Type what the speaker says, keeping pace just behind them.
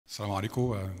Assalamu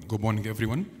alaikum. Good morning,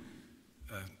 everyone.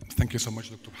 Thank you so much,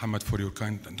 Dr. Muhammad, for your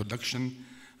kind introduction.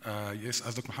 Yes,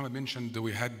 as Dr. Muhammad mentioned,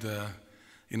 we had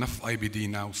enough IBD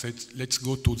now, so let's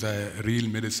go to the real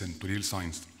medicine, to real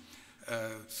science.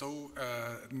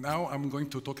 Now I'm going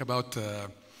to talk about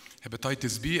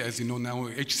hepatitis B. As you know now,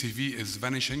 HCV is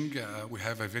vanishing. We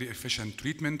have a very efficient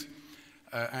treatment,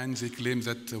 and they claim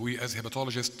that we as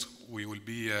hepatologists, we will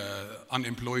be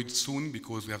unemployed soon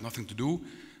because we have nothing to do.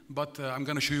 But I'm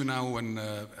going to show you now in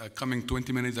coming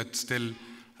 20 minutes that still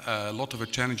a lot of the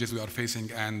challenges we are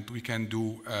facing, and we can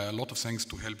do a lot of things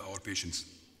to help our patients.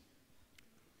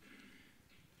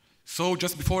 So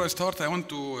just before I start, I want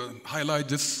to highlight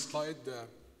this slide.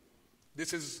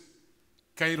 This is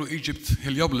Cairo, Egypt,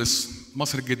 Heliopolis,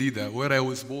 Masr al-Jadida, where I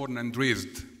was born and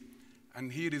raised.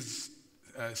 And here is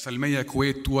Salmiya,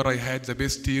 Kuwait, where I had the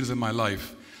best years in my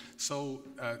life. So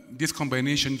these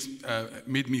combinations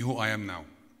made me who I am now.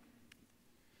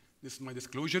 This is my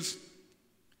disclosures.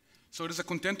 So this is the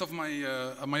content of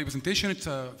my presentation. It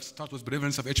starts with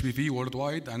prevalence of HBV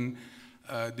worldwide and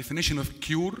definition of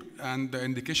cure and the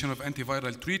indication of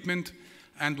antiviral treatment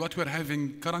and what we're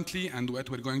having currently and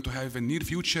what we're going to have in near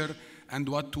future and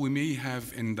what we may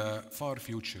have in the far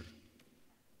future.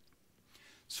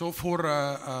 So for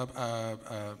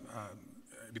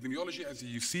epidemiology, as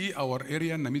you see, our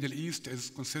area in the Middle East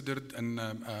is considered a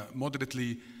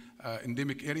moderately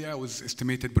endemic area with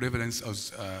estimated prevalence of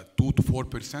 2 to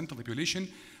 4% of the population,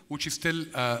 which is still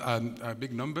a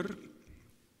big number.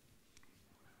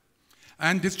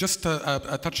 And it's just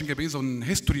touching a base on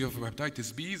history of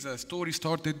hepatitis B. The story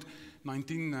started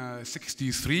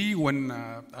 1963 when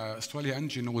Australia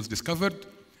antigen was discovered.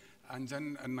 And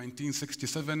then in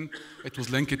 1967, it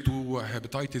was linked to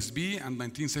hepatitis B. And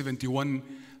 1971,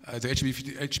 the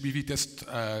HBV test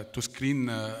to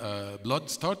screen blood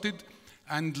started.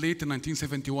 And late in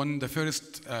 1971, the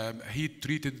first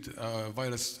heat-treated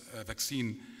virus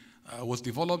vaccine was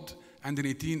developed. And in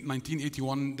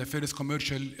 1981, the first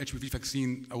commercial HBV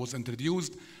vaccine was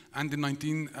introduced. And in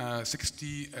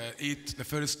 1968, the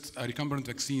first recombinant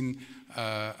vaccine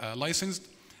licensed.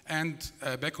 And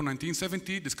back in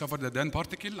 1970, discovered the Dan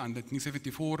particle. And in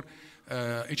 1974,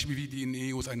 HBV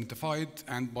DNA was identified.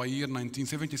 And by year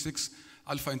 1976,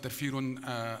 alpha interferon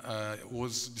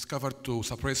was discovered to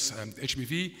suppress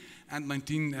HBV. And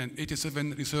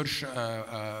 1987, research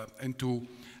into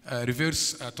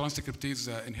reverse transcriptase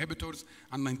inhibitors,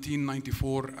 and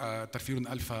 1994 interferon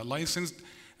alpha licensed,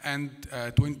 and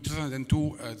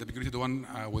 2002 the big one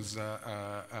was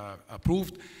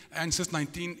approved, and since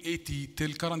 1980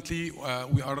 till currently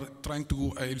we are trying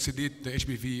to elucidate the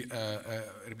HBV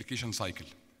replication cycle.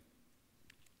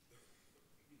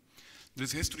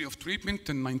 There's a history of treatment.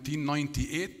 In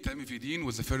 1998, tamifidine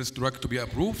was the first drug to be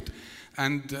approved.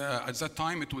 And at that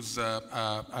time, it was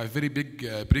a very big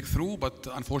breakthrough. But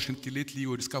unfortunately, lately,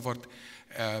 we discovered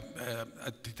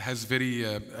it has very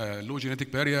low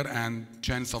genetic barrier and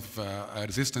chance of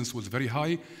resistance was very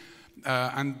high.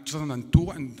 And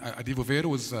 2002, adivovir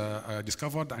was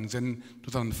discovered. And then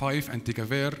 2005,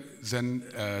 entecavir, then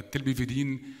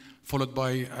tilbivudine, followed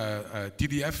by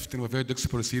TDF, tenofovir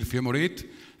deoxyribonucleic fumarate.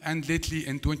 And lately,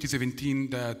 in 2017,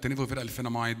 the tenofovir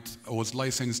alafenamide was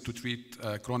licensed to treat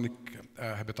chronic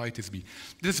hepatitis B.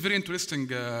 This is a very interesting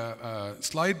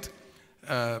slide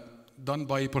done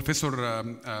by Professor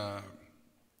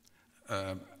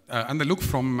Andaluk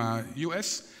from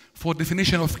US for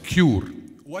definition of cure.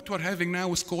 What we're having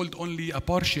now is called only a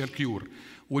partial cure,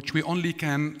 which we only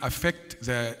can affect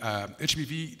the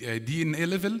HBV DNA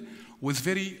level with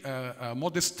very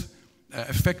modest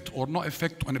effect or no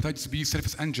effect on hepatitis B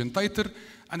surface antigen titer,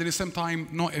 and at the same time,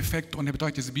 no effect on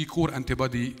hepatitis B core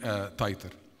antibody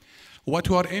titer. What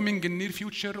we are aiming in near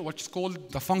future, what's called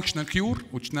the functional cure,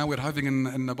 which now we're having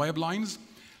in the pipelines.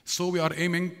 So we are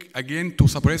aiming again to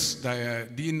suppress the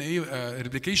DNA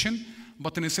replication,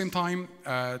 but at the same time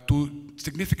to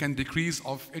significant decrease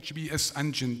of HBs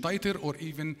antigen titer or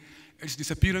even its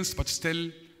disappearance, but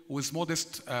still with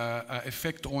modest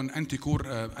effect on anti-core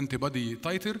antibody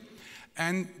titer.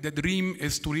 And the dream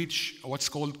is to reach what's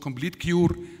called complete cure,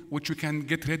 which we can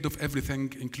get rid of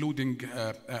everything, including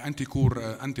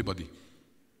anti-core antibody.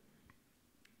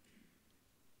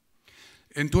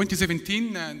 In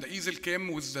 2017, the EASL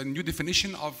came with a new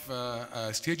definition of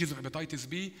stages of hepatitis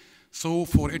B. So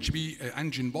for HB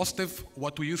antigen positive,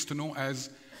 what we used to know as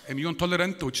immune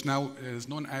tolerant, which now is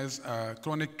known as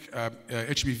chronic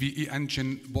HBV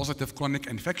antigen positive chronic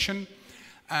infection.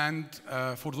 And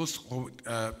for those who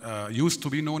used to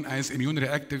be known as immune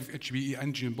reactive HBe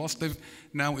antigen positive,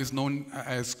 now is known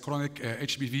as chronic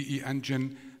HBV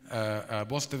antigen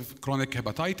positive chronic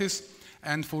hepatitis.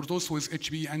 And for those with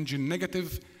HB antigen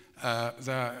negative,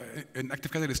 the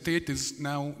inactive catheter state is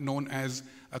now known as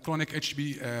a chronic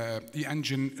HB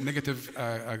antigen negative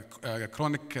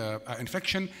chronic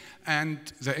infection,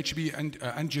 and the HB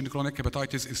antigen chronic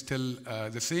hepatitis is still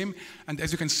the same. And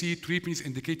as you can see, treatment is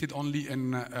indicated only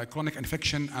in chronic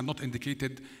infection and not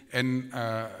indicated in,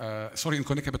 in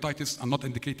chronic hepatitis and not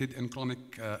indicated in chronic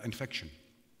infection.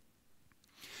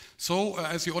 So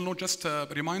as you all know, just a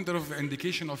reminder of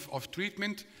indication of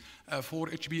treatment for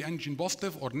HB antigen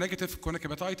positive or negative chronic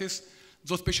hepatitis.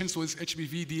 Those patients with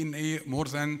HBV DNA more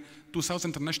than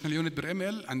 2,000 international unit per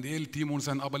ml and ALT more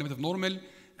than upper limit of normal,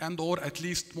 and or at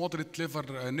least moderate liver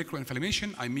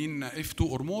necroinflammation, I mean F2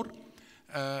 or more,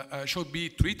 should be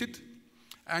treated.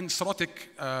 And cirrhotic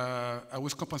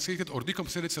with compensated or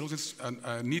decompensated cirrhosis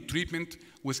need treatment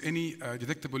with any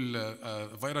detectable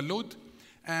viral load.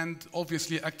 And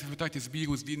obviously active hepatitis B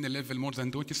with DNA level more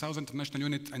than 20,000 international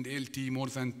unit and ALT more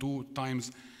than 2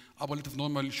 times upper limit of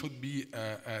normal should be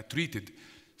treated.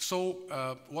 So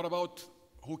what about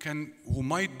who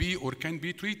might be or can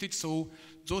be treated? So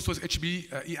those with HB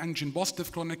antigen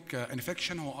positive chronic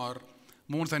infection who are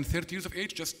more than 30 years of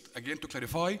age, just again to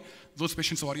clarify, those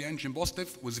patients who are antigen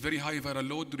positive with very high viral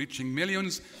load reaching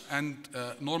millions and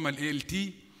normal ALT,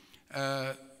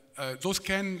 those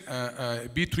can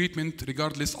be treatment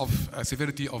regardless of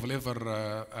severity of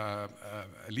liver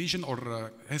lesion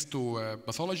or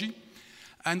histopathology.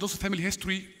 And also family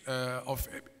history of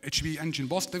HB antigen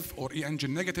positive or E antigen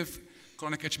negative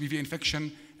chronic HBV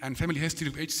infection and family history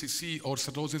of HCC or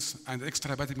cirrhosis and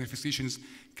extrahepatic manifestations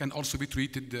can also be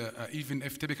treated even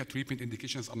if typical treatment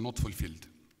indications are not fulfilled.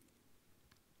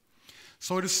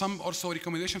 So there is some also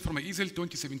recommendation from EASL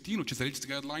 2017, which is the latest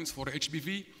guidelines for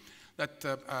HBV, that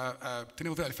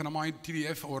tenofovir alafenamide,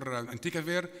 TDF, or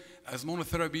entecavir as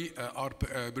monotherapy are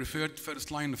preferred first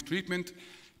line of treatment.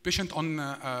 Patient on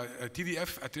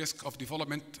TDF at risk of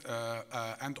development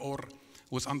and or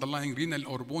with underlying renal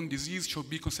or bone disease should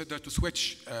be considered to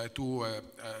switch to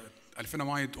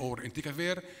alafenamide or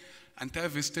entecavir. And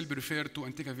TAV is still preferred to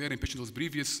entecavir in patients with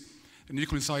previous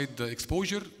nucleoside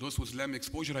exposure, those with LEM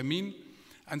exposure, I mean.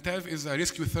 And TAV is a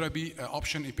rescue therapy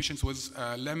option in patients with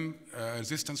LEM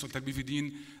resistance or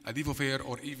talpividine, adivovir,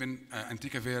 or even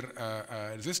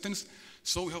entecavir resistance.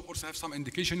 So we also have some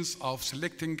indications of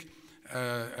selecting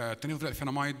tenofovir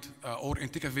alafenamide or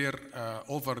entecavir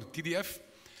over TDF.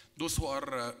 Those who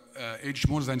are aged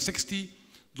more than 60,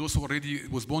 those who already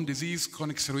with bone disease,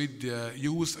 chronic steroid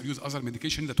use other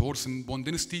medication that worsen bone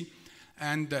density,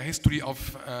 and history of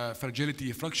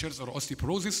fragility fractures or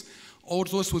osteoporosis, or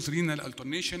those with renal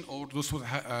alternation, or those who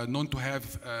are known to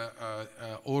have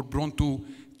or prone to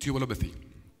tubulopathy.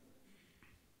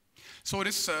 So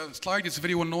this slide is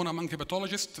very well known among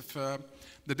hepatologists.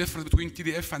 The difference between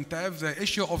TDF and TAV, the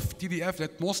issue of TDF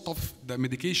that most of the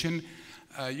medication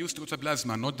used to go to the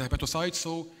plasma, not the hepatocyte.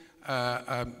 So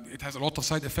it has a lot of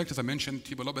side effects, as I mentioned,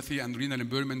 tubulopathy and renal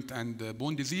impairment and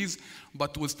bone disease.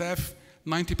 But with TAV,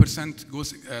 90%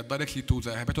 goes directly to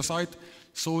the hepatocyte.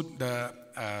 So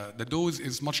the dose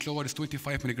is much lower, it's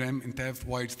 25 milligram in TAV,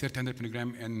 while it's 1300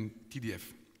 milligram in TDF.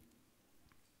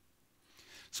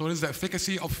 So what is the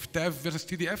efficacy of TAV versus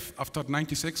TDF? After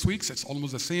 96 weeks, it's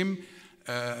almost the same,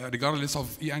 regardless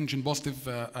of E antigen positive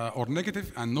or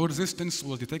negative, and no resistance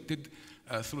was detected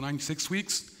through 96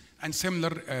 weeks. And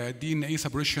similar DNA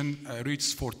suppression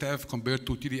rates for TAV compared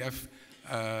to TDF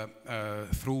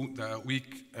through the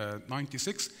week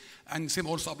 96. And same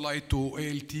also applied to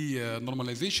ALT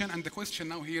normalization. And the question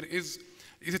now here is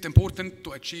it important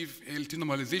to achieve ALT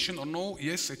normalization or no?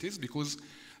 Yes, it is, because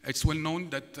it's well known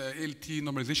that ALT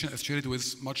normalization is associated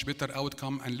with much better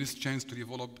outcome and less chance to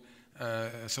develop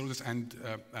cirrhosis and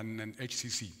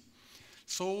HCC.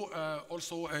 So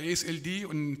also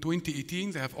ASLD in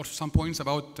 2018, they have also some points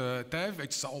about TAV.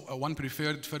 It's one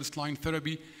preferred first-line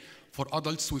therapy for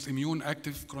adults with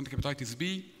immune-active chronic hepatitis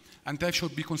B. And TAV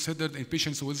should be considered in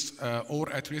patients with or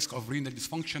at risk of renal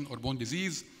dysfunction or bone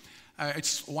disease.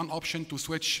 It's one option to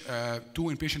switch to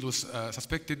in patients with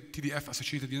suspected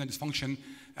TDF-associated renal dysfunction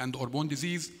and or bone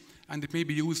disease. And it may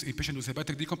be used in patients with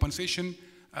hepatic decompensation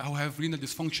who have renal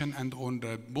dysfunction and or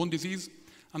bone disease.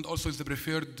 And also is the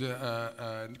preferred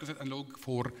nucleoside analog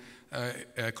for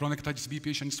chronic hepatitis B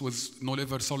patients with no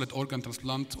liver solid organ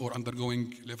transplant or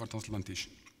undergoing liver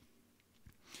transplantation.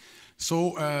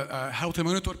 So how to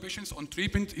monitor patients on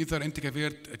treatment, either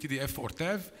entecavir, TDF, or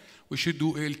TAV. We should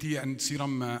do ALT and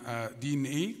serum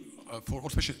DNA for all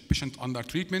patients under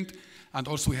treatment. And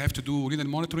also we have to do renal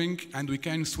monitoring, and we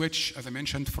can switch, as I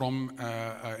mentioned, from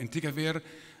entecavir,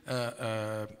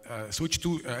 switch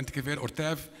to entecavir or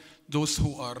TAV those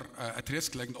who are at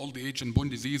risk, like old age and bone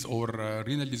disease or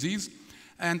renal disease.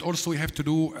 And also we have to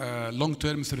do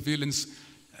long-term surveillance,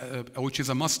 which is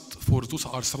a must for those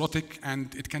who are cirrhotic,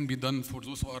 and it can be done for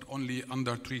those who are only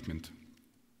under treatment.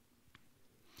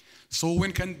 So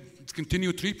when can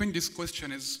continue treatment? This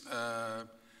question is,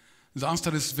 the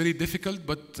answer is very difficult,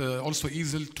 but also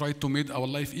easy, try to make our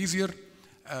life easier.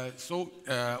 So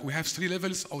we have 3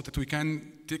 levels out that we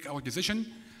can take our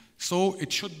decision. So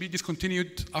it should be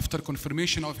discontinued after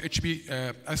confirmation of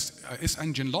S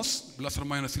antigen loss, plus or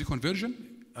minus reconversion.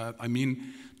 I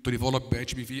mean, to develop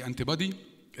HBV antibody,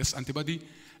 S antibody.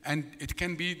 And it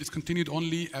can be discontinued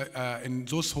only in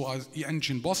those who are E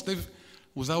antigen positive,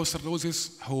 without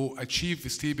cirrhosis, who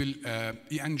achieve stable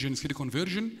E antigen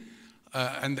seroconversion,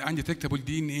 and undetectable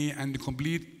DNA, and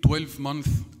complete 12 months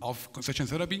of concentration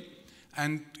therapy.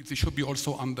 And they should be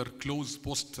also under close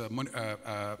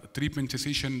post-treatment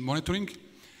cessation monitoring.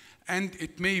 And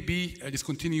it may be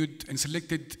discontinued in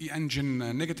selected E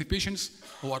antigen negative patients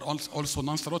who are also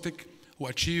non-cirrhotic, who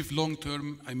achieve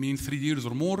long-term, I mean 3 years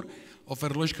or more, of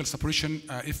virological suppression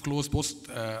if close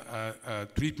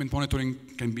post-treatment monitoring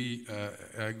can be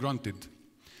granted.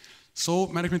 So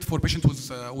management for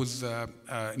patients with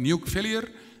nuke failure,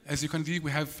 as you can see,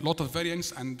 we have a lot of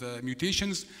variants and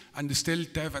mutations, and still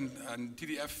TAV and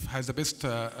TDF has the best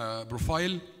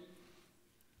profile.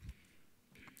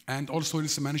 And also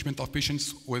this management of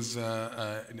patients with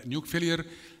nuke failure.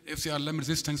 If they are LAM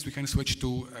resistance, we can switch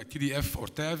to TDF or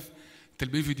TAV.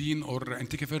 Telbevidine or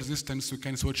entecavir resistance, we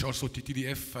can switch also to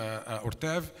TDF or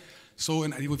TAV. So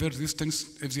in adenovirus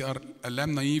resistance, if they are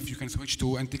LAM naive, you can switch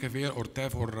to entecavir or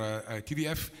TAV or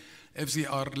TDF. If they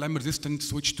are LAM resistant,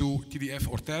 switch to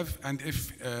TDF or TAV. And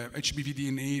if HBV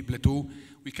DNA plateau,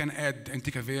 we can add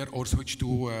entecavir or switch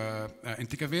to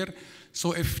entecavir.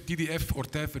 So if TDF or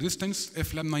TAV resistance,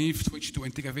 if LAM naive, switch to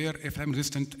entecavir. If LAM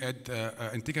resistant, add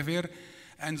entecavir.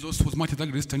 And those with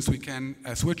multi-drug resistance, we can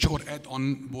switch or add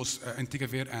on both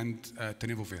entecavir and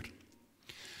tenofovir.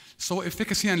 So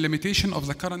efficacy and limitation of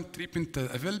the current treatment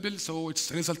available. So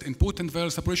it's result in potent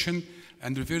viral suppression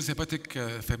and reverse hepatic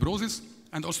fibrosis,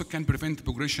 and also can prevent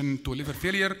progression to liver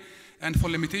failure. And for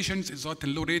limitations, it's result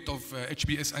in low rate of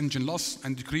HBs antigen loss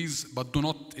and decrease, but do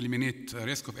not eliminate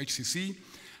risk of HCC,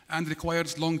 and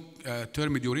requires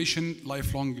long-term duration,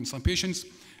 lifelong in some patients,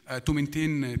 to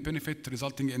maintain benefit,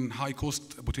 resulting in high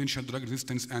cost, potential drug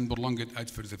resistance, and prolonged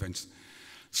adverse events.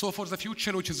 So for the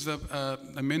future, which is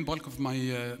the main bulk of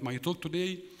my talk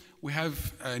today, we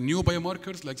have new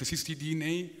biomarkers like the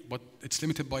cccDNA, but it's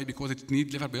limited because it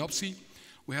needs liver biopsy.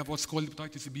 We have what's called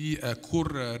hepatitis B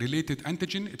core-related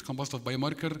antigen. It's composed of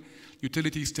biomarker.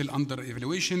 Utility is still under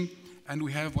evaluation. And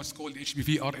we have what's called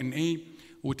HBV RNA,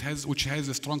 which has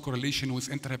a strong correlation with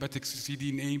intrahepatic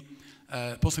cccDNA,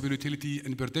 possible utility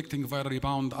in predicting viral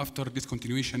rebound after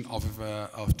discontinuation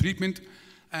of treatment.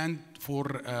 And for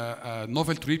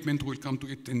novel treatment, we'll come to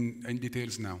it in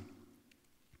details now.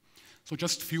 So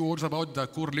just a few words about the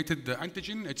correlated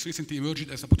antigen. It's recently emerged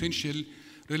as a potential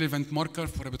relevant marker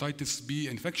for hepatitis B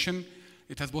infection.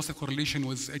 It has both a correlation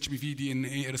with HBV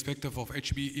DNA irrespective of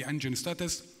HBe antigen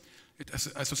status. It is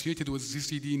associated with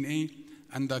cccDNA,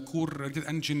 and the core-related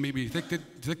antigen may be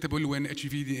detectable when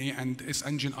HBV DNA and S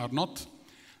antigen are not,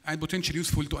 and potentially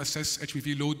useful to assess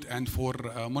HBV load and for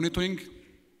monitoring.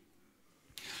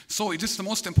 So this is the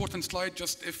most important slide,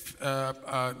 just if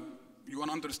you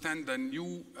want to understand the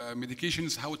new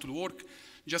medications, how it will work,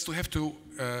 just to have to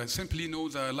simply know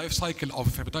the life cycle of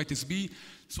hepatitis B.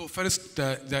 So first,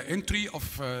 the entry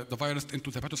of the virus into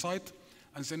the hepatocyte,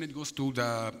 and then it goes to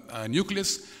the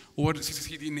nucleus, where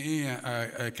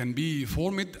cccDNA can be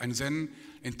formed, and then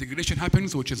integration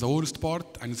happens, which is the worst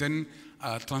part, and then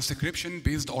transcription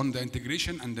based on the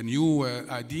integration and the new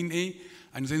DNA,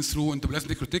 and then through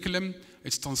endoplasmic reticulum,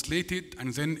 it's translated,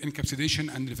 and then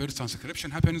encapsulation and reverse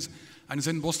transcription happens, and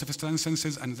then positive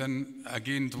transenses, and then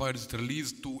again the virus is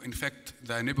released to infect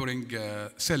the neighboring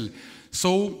cell.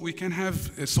 So we can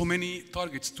have so many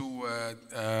targets to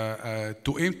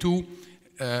aim to,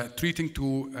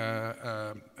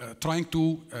 trying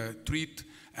to treat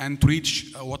and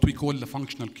reach what we call the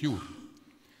functional cure.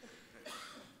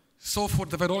 So for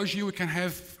the virology, we can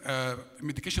have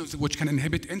medications which can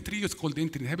inhibit entry. It's called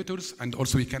entry inhibitors, and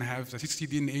also we can have the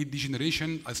cccDNA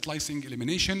degeneration, slicing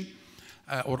elimination,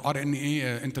 or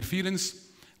RNA interference.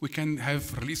 We can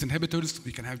have release inhibitors.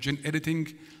 We can have gene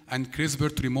editing and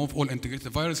CRISPR to remove all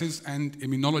integrated viruses, and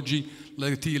immunology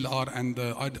like TLR and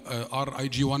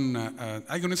RIG1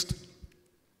 agonist.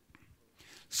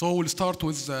 So we'll start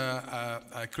with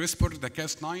CRISPR, the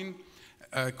Cas9.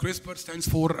 CRISPR stands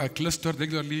for clustered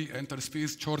regularly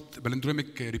interspaced short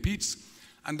palindromic repeats.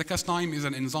 And the Cas9 is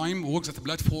an enzyme, works as a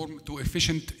platform to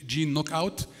efficient gene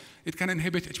knockout. It can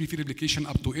inhibit HBV replication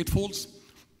up to 8-folds.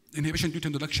 Inhibition due to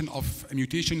introduction of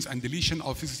mutations and deletion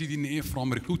of cccDNA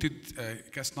from recruited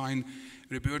Cas9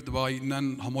 repaired by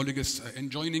non-homologous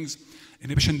enjoinings.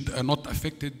 Inhibition not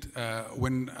affected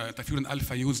when interferon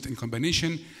alpha used in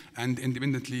combination and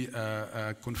independently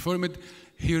confirmed.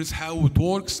 Here's how it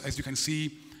works. As you can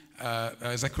see,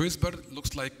 the CRISPR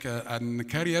looks like a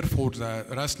carrier for the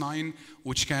Ras9,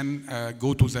 which can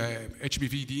go to the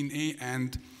HBV DNA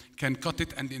and can cut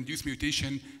it and induce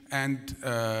mutation, and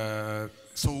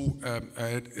so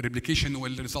replication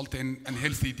will result in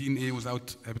unhealthy DNA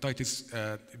without hepatitis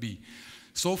B.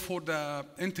 So for the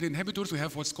entry inhibitors, we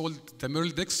have what's called the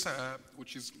Merl-Dex,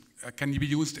 which is can be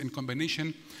used in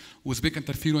combination with big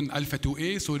interferon alpha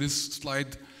 2A. So this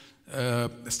slide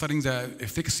studying the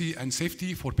efficacy and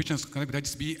safety for patients with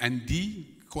hepatitis B and D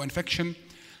co-infection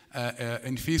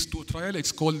in phase 2 trial.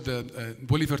 It's called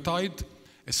bulevirtide.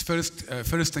 It's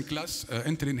first-in-class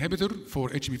entry inhibitor for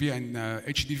HBV and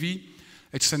HDV.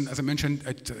 It's, as I mentioned,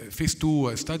 a phase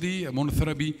 2 study, a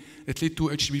monotherapy. It led to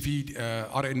HBV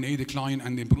RNA decline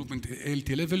and improvement in ALT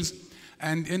levels.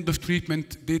 And end of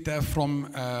treatment data from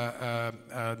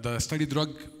the study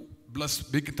drug plus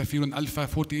big interferon alpha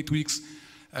 48 weeks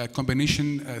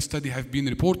combination study have been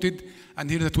reported. And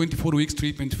here are the 24 weeks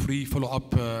treatment-free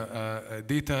follow-up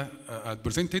data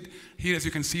presented. Here, as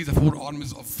you can see, the 4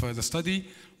 arms of the study.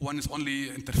 One is only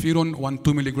interferon, 1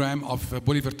 2 milligram of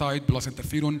bulevirtide plus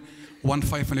interferon, 1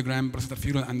 5 milligram plus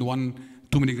interferon, and 1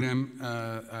 2 milligram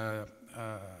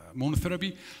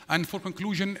monotherapy. And for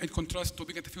conclusion, in contrast to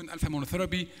big interferon alpha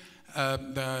monotherapy,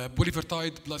 the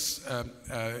bulevirtide plus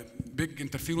big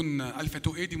interferon alpha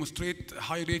 2A demonstrate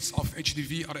high rates of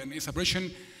HBV RNA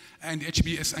suppression, and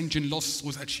HBs engine loss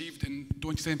was achieved in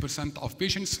 27% of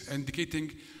patients,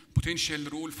 indicating potential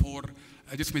role for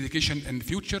this medication in the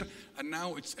future. And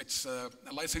now it's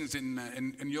licensed in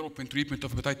Europe in treatment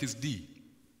of hepatitis D.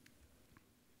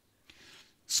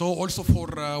 So also for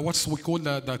what we call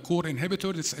the core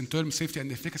inhibitor, it's in terms of safety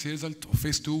and efficacy result of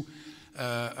phase 2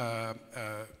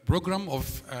 program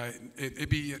of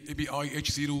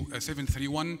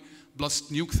ABI-H0731 plus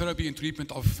nuke therapy in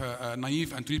treatment of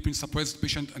naive and treatment suppressed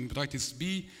patient and hepatitis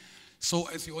B. So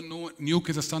as you all know, nuke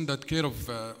is a standard care of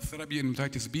therapy in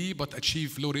hepatitis B, but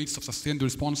achieve low rates of sustained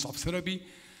response of therapy.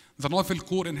 The novel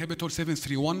core inhibitor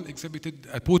 731 exhibited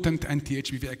a potent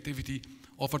anti-HBV activity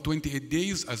over 28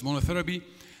 days as monotherapy,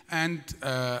 and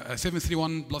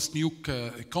 731 plus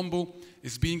nuke combo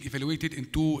is being evaluated in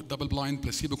 2 double-blind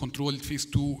placebo-controlled phase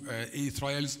 2A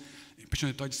trials in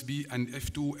patient hepatitis B and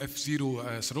F2,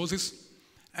 F0 cirrhosis.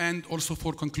 And also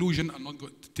for conclusion, I'm not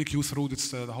going to take you through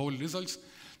this, the whole results.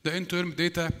 The interim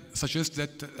data suggests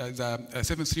that the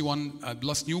 731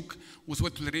 plus nuke was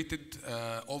well tolerated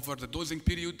over the dosing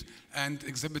period and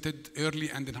exhibited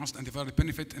early and enhanced antiviral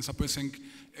benefit in suppressing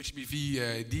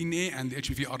HBV DNA and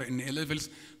HBV RNA levels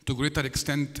to greater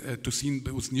extent to seen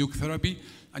with nuke therapy.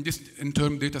 And this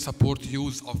interim data support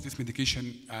use of this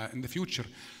medication in the future.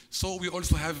 So we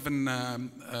also have an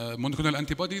monoclonal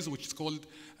antibodies, which is called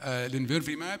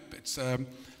linvervimab. It's the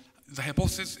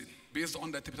hypothesis based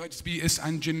on the hepatitis B S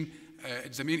antigen.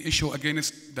 It's the main issue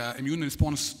against the immune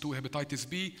response to hepatitis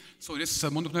B. So this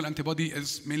monoclonal antibody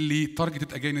is mainly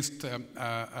targeted against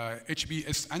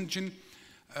HBs antigen.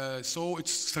 So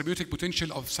its therapeutic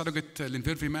potential of surrogate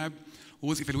linvervimab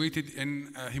was evaluated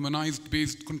in humanized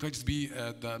based hepatitis B,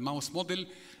 the mouse model,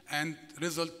 and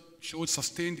result showed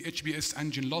sustained HBs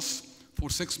antigen loss for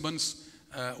 6 months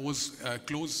was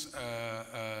close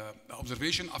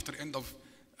observation after end of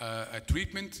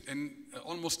treatment in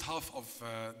almost half of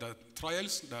the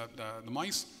trials, the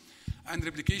mice, and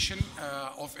replication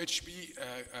of HB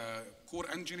core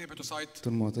antigen hepatocyte.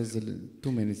 Motaz,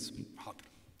 2 minutes.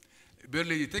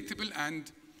 Barely detectable,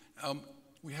 and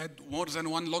we had more than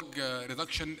 1 log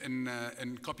reduction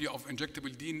in copy of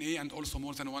injectable DNA, and also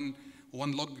more than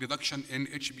one log reduction in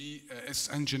HBs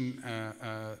antigen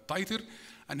titer.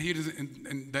 And here is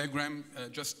in diagram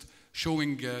just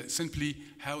showing simply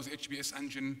how the HBs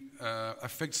antigen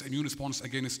affects immune response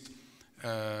against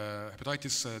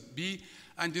hepatitis B.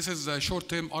 And this is a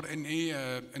short-term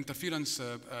RNA interference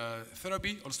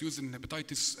therapy, also used in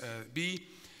hepatitis B.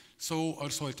 So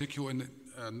also I'll take you in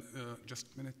just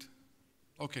a minute.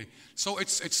 Okay, so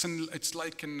it's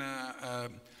like a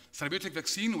therapeutic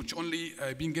vaccine which only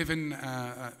being given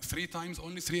 3 times,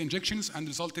 only 3 injections, and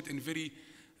resulted in very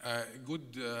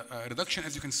good reduction,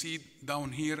 as you can see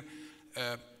down here.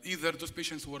 either those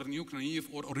patients who are nuke naive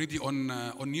or already on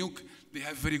nuke, they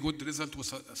have very good result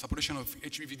with suppression of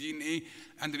HBV DNA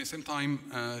and at the same time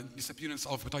disappearance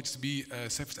of hepatitis B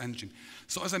surface antigen.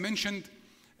 So as I mentioned,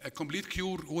 a complete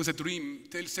cure was a dream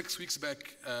till 6 weeks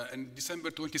back on December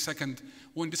 22nd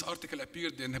when this article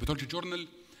appeared in Hepatology Journal,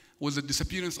 was the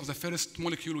disappearance of the first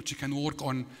molecule which can work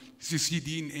on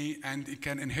cccDNA and it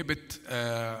can inhibit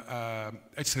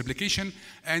its replication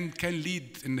and can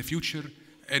lead in the future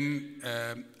in,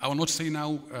 I will not say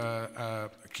now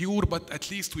cure, but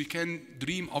at least we can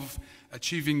dream of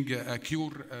achieving a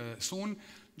cure soon.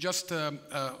 Just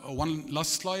one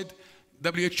last slide.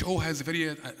 WHO has a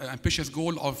very ambitious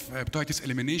goal of hepatitis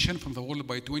elimination from the world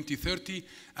by 2030,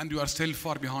 and we are still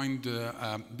far behind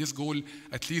this goal,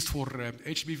 at least for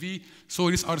HBV. So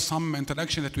these are some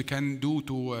interactions that we can do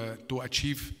to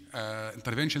achieve,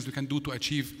 interventions we can do to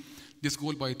achieve this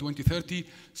goal by 2030.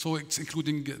 So it's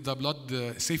including the blood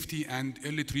safety and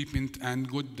early treatment and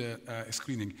good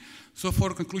screening. So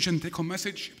for conclusion, take-home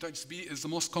message, hepatitis B is the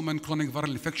most common chronic viral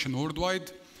infection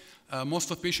worldwide.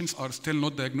 Most of patients are still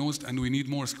not diagnosed and we need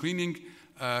more screening.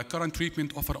 Current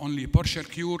treatment offer only a partial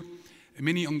cure.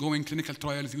 Many ongoing clinical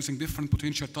trials using different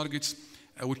potential targets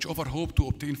which offer hope to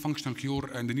obtain functional cure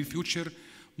in the near future.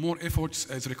 More efforts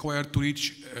is required to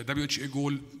reach WHO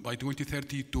goal by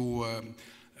 2030 to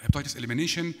hepatitis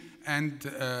elimination. And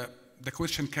the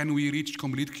question, can we reach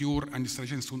complete cure and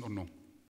sterilization soon or no?